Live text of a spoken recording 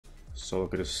So I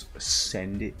could just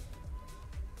send it.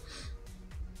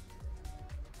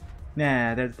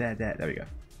 Nah, there we go.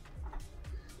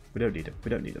 We don't need them. We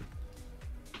don't need them.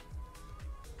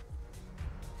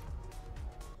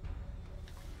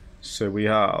 So we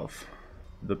have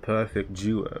the perfect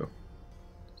duo.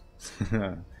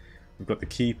 We've got the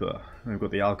Keeper, and we've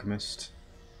got the Alchemist.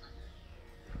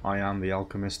 I am the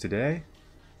Alchemist today.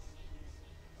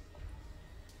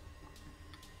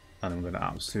 And I'm going to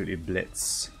absolutely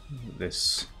blitz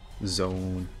this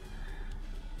zone.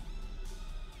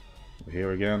 We're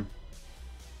here again.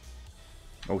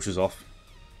 Oh, she's off.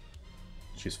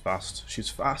 She's fast. She's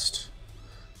fast.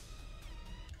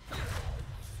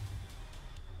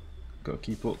 Gotta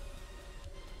keep up.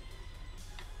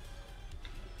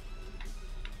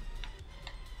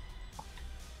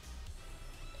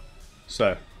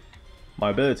 So, my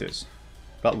abilities.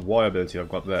 That Y ability I've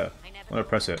got there. When I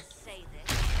press it,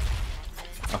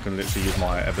 I can literally use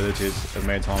my abilities as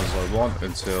many times as I want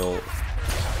until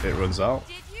it runs out.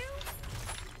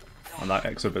 And that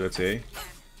X ability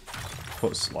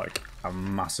puts like a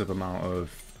massive amount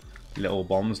of little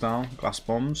bombs down, glass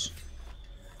bombs.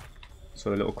 So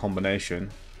the little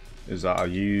combination is that I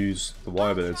use the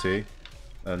Y ability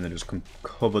and then just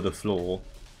cover the floor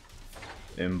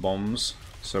in bombs.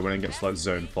 So when it gets to like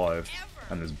zone 5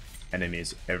 and there's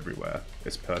enemies everywhere,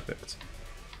 it's perfect.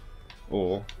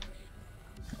 Or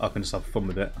I can just have fun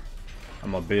with it.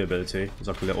 And my B ability is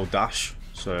like a little dash.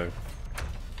 So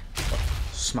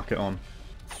smack it on.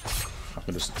 I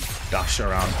can just dash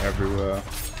around everywhere.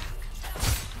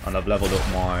 And I've leveled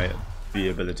up my B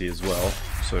ability as well.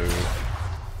 So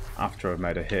after I've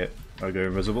made a hit, I go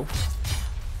invisible.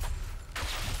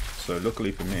 So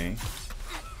luckily for me,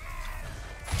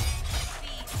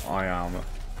 I am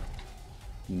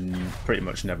pretty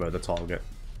much never the target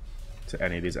to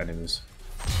any of these enemies.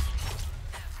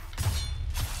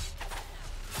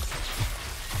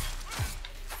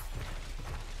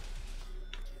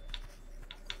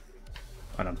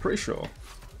 And I'm pretty sure,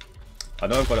 I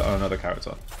know I've got it on another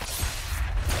character.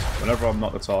 Whenever I'm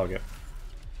not the target,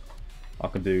 I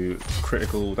can do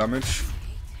critical damage.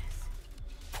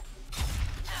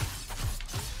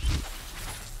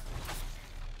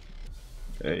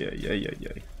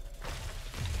 Yeah.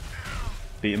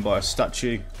 Beaten by a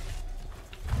statue.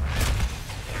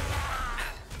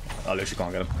 I literally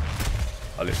can't get him.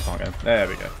 I literally can't get him. There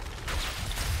we go.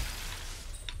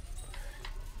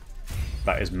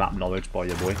 That is map knowledge by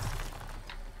your boy.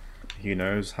 He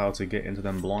knows how to get into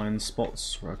them blind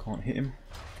spots where I can't hit him.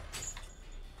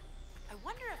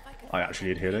 I actually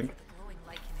need healing.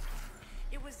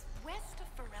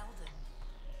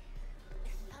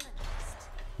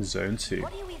 Zone 2.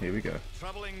 Here we go.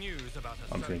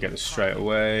 I'm just going to get this straight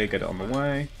away, get it on the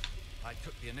way. I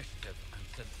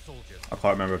can't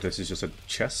remember if this is just a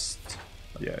chest.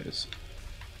 Yeah, it is.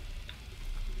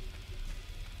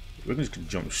 We can just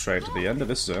jump straight to the end of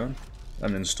this zone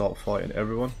and then start fighting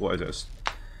everyone. What is this?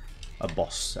 A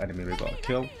boss enemy we've got to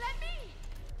kill.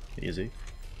 Easy.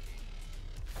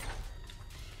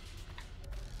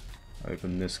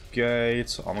 Open this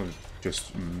gate. I'm going to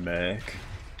just make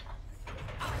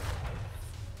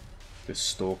this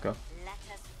stalker.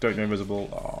 Don't go invisible.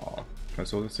 Ah, can I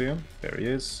still see him? There he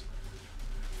is.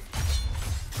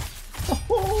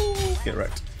 Get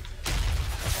wrecked.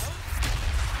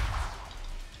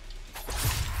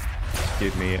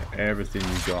 Give me everything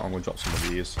you got. I'm gonna drop some of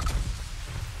these.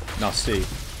 Now see,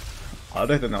 I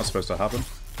don't think that's supposed to happen.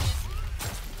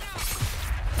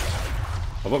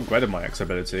 I've upgraded my X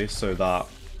ability so that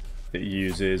it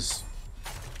uses,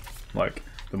 like,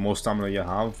 the more stamina you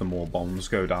have, the more bombs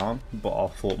go down. But I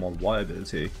thought my Y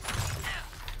ability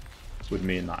would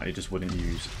mean that it just wouldn't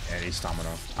use any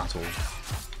stamina at all.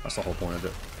 That's the whole point of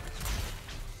it.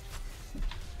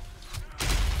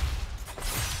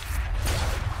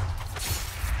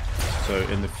 So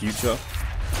in the future,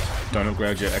 don't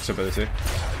upgrade your X ability,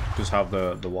 just have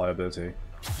the Y ability.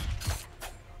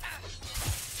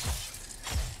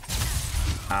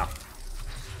 Ah.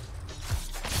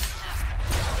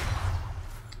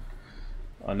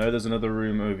 I know there's another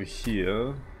room over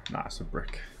here. Nah, it's a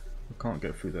brick. I can't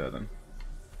get through there then.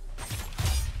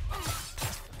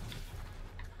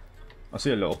 I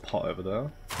see a little pot over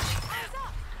there.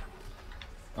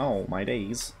 Oh my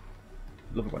days.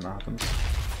 Love it when that happens.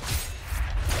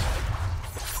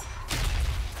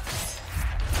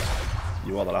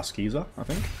 You are the last geezer, I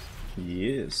think.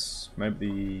 Yes.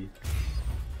 Maybe.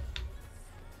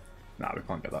 Nah, we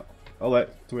can't get that. Oh wait,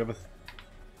 do we have a?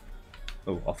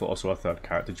 Oh, I thought I saw a third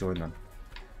character join then.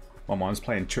 My mind's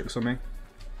playing tricks on me.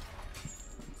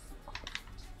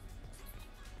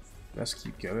 Let's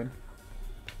keep going.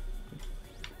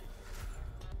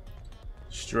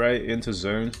 Straight into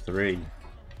zone 3.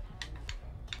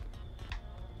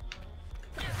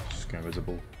 Just go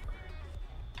invisible.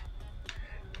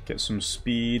 Get some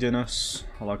speed in us.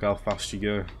 I like how fast you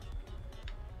go.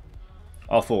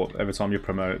 I thought every time you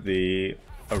promote a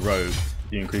rogue,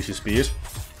 you increase your speed,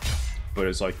 but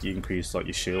it's like you increase like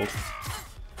your shield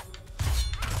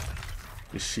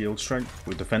strength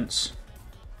with defense.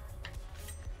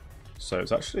 So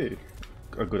it's actually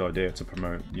a good idea to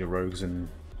promote your rogues and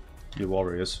your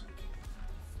warriors,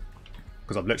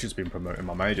 because I've literally just been promoting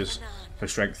my mages for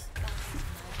strength,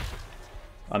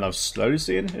 and I've slowly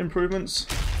seen improvements.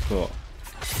 But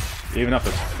even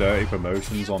after 30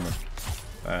 promotions on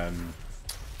them,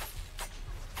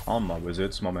 on my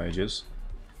wizards, my mages,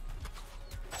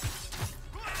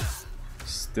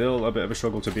 still a bit of a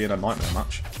struggle to be in a nightmare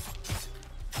match.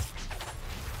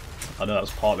 I know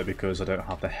that's partly because I don't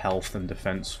have the health and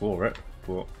defense for it,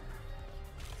 but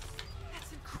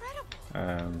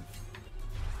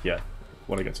yeah, I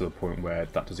want to get to the point where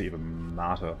that doesn't even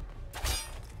matter.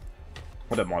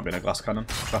 I don't mind being a glass cannon.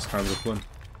 Glass cannons are fun.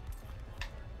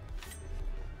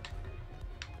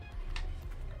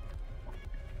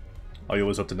 I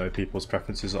always love to know people's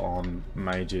preferences on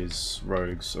mages,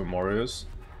 rogues, and warriors.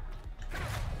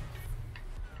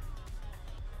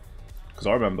 Because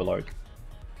I remember, like,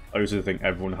 I used to think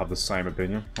everyone had the same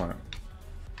opinion. Like,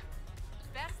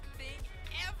 best thing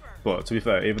ever. but to be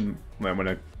fair, even when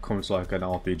it comes to like an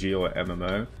RPG or an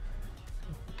MMO,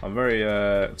 I'm very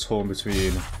torn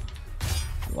between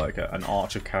like an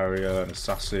archer carrier, an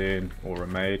assassin, or a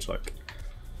mage. Like,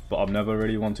 but I've never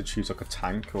really wanted to choose like a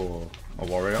tank or a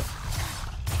warrior.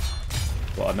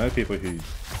 But I know people who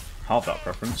have that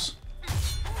preference.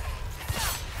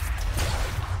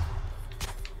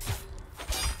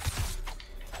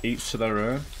 Each to their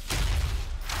own.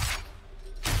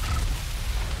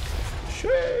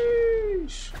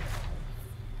 Sheesh.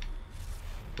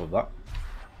 Love that.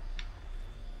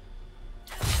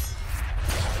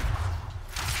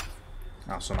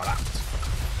 Have some of that.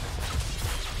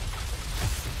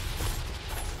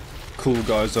 Cool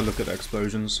guys, don't look at the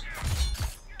explosions.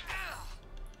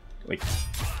 Wait.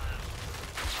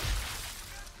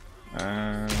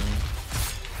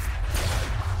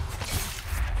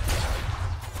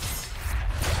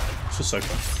 It's just so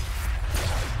fun.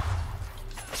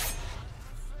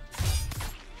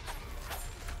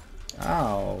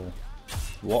 Ow.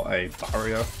 What a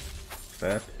barrier.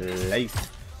 Fair play.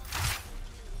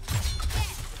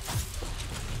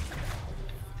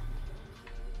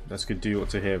 Let's go do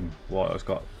to him what I've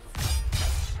got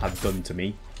had done to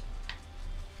me.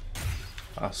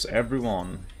 That's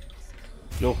everyone.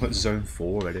 You're at zone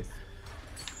 4 already.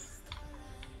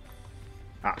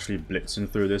 Actually blitzing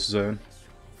through this zone.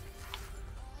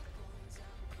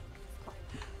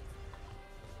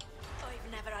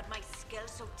 I've never had my skill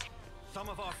so Some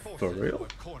of our For forces real? were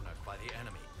cornered by the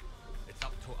enemy. It's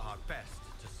up to our best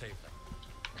to save them.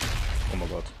 Oh my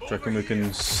god. Do you reckon we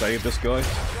can save this guy?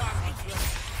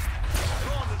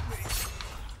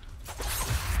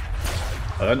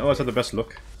 I don't always have the best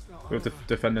luck with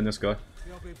defending this guy.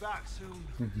 He'll be back soon.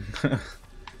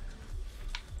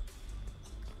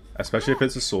 Especially if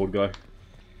it's a sword guy.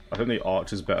 I think the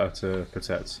arch is better to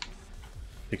protect.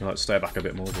 He can like stay back a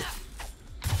bit more, but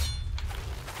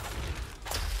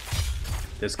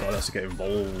this guy has to get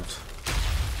involved.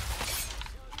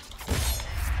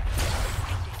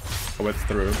 I went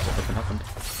through, but nothing happened.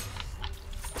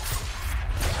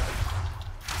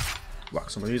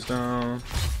 Whack some of these down.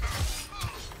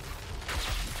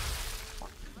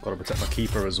 Gotta protect my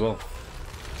keeper as well.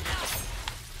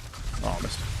 Oh, I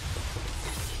missed.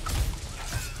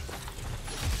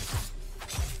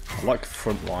 I like the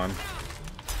front line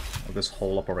of this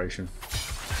whole operation.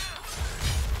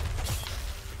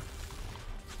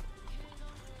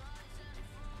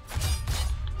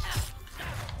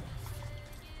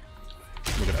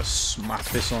 We're gonna smack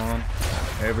this on.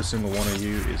 Every single one of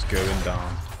you is going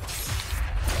down.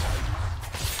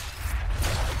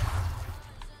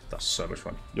 That's so much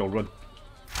fun. Yo, run.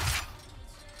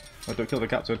 Oh, don't kill the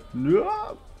captain.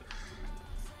 No!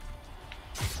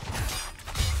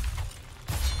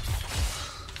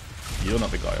 You're not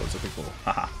the guy I was looking for.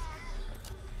 Haha.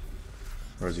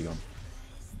 Where's he gone?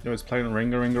 Yo, he's playing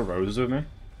Ring a Roses with me.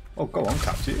 Oh, go on,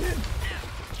 captain. Yeah.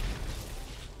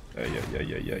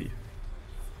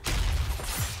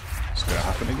 It's gonna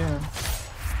happen again.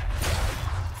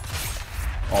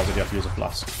 Oh, did you have to use a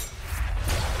flask?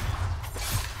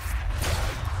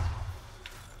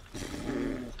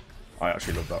 I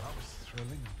actually love that.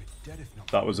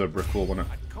 That was a brick wall, wasn't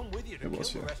it? It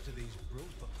was, yeah.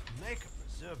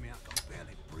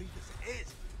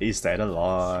 He stayed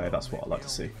alive, that's what I like to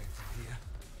see.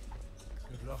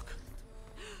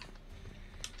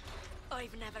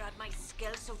 I've never had my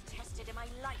skill so tested in my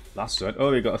life. Last zone.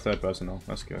 Oh, we got a third person now.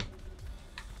 Let's go.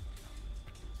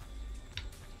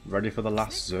 Ready for the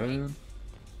last zone?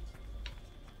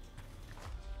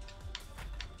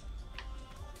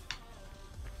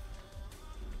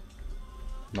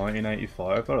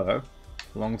 $19.85. Hello.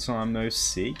 Long time no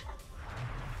see.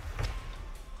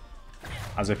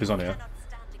 As if he's on here. Cannot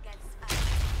stand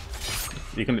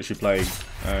against You can literally play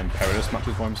perilous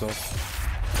matches by himself.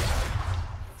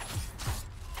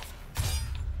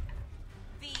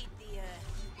 feed the earth.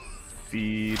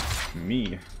 Feed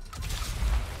me.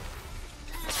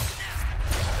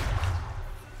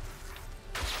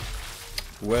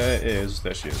 Where is...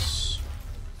 There she is.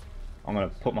 I'm gonna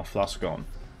put my flask on.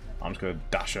 I'm just gonna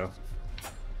dash her.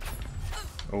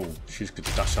 Oh, she's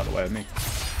gonna dash out of the way of me.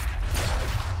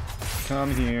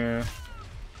 Come here.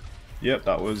 Yep,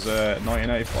 that was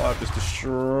 1985, just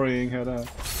destroying her there.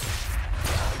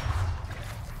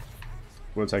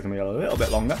 Would have taken me a little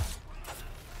bit longer.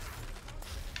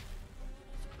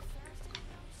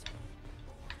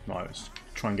 Right, let's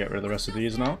try and get rid of the rest of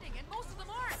these now. And most of them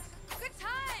aren't. Good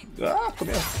time. Ah, come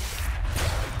here.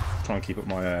 Try and keep up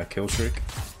my kill streak.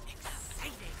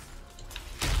 Exciting.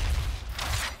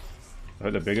 I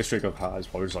think the biggest streak I've had is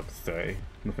probably just like 30.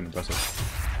 Nothing impressive.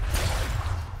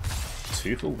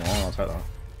 2 for 1, I'll take that.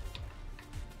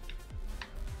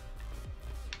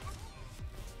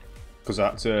 Because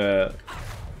that's a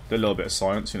little bit of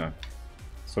science, you know.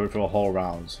 So for a whole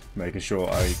round, making sure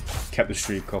I kept the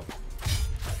streak up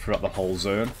throughout the whole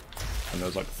zone. And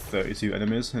there's like 32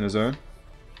 enemies in a zone.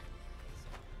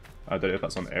 I don't know if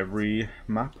that's on every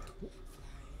map.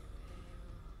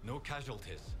 No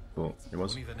casualties. But it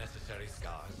was. Only the necessary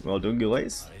scars. Well done,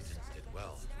 guys. Our agents did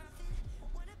well.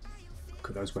 Look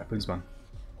at those weapons, man.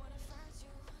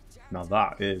 Now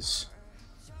that is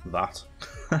that.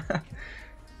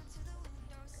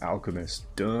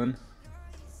 Alchemist done.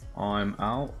 I'm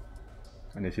out.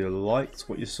 And if you liked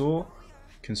what you saw,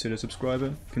 consider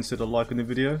subscribing, consider liking the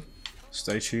video.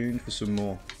 Stay tuned for some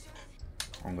more.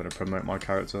 I'm going to promote my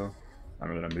character and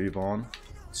we're going to move on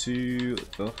to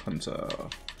the hunter.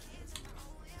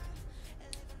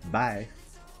 Bye.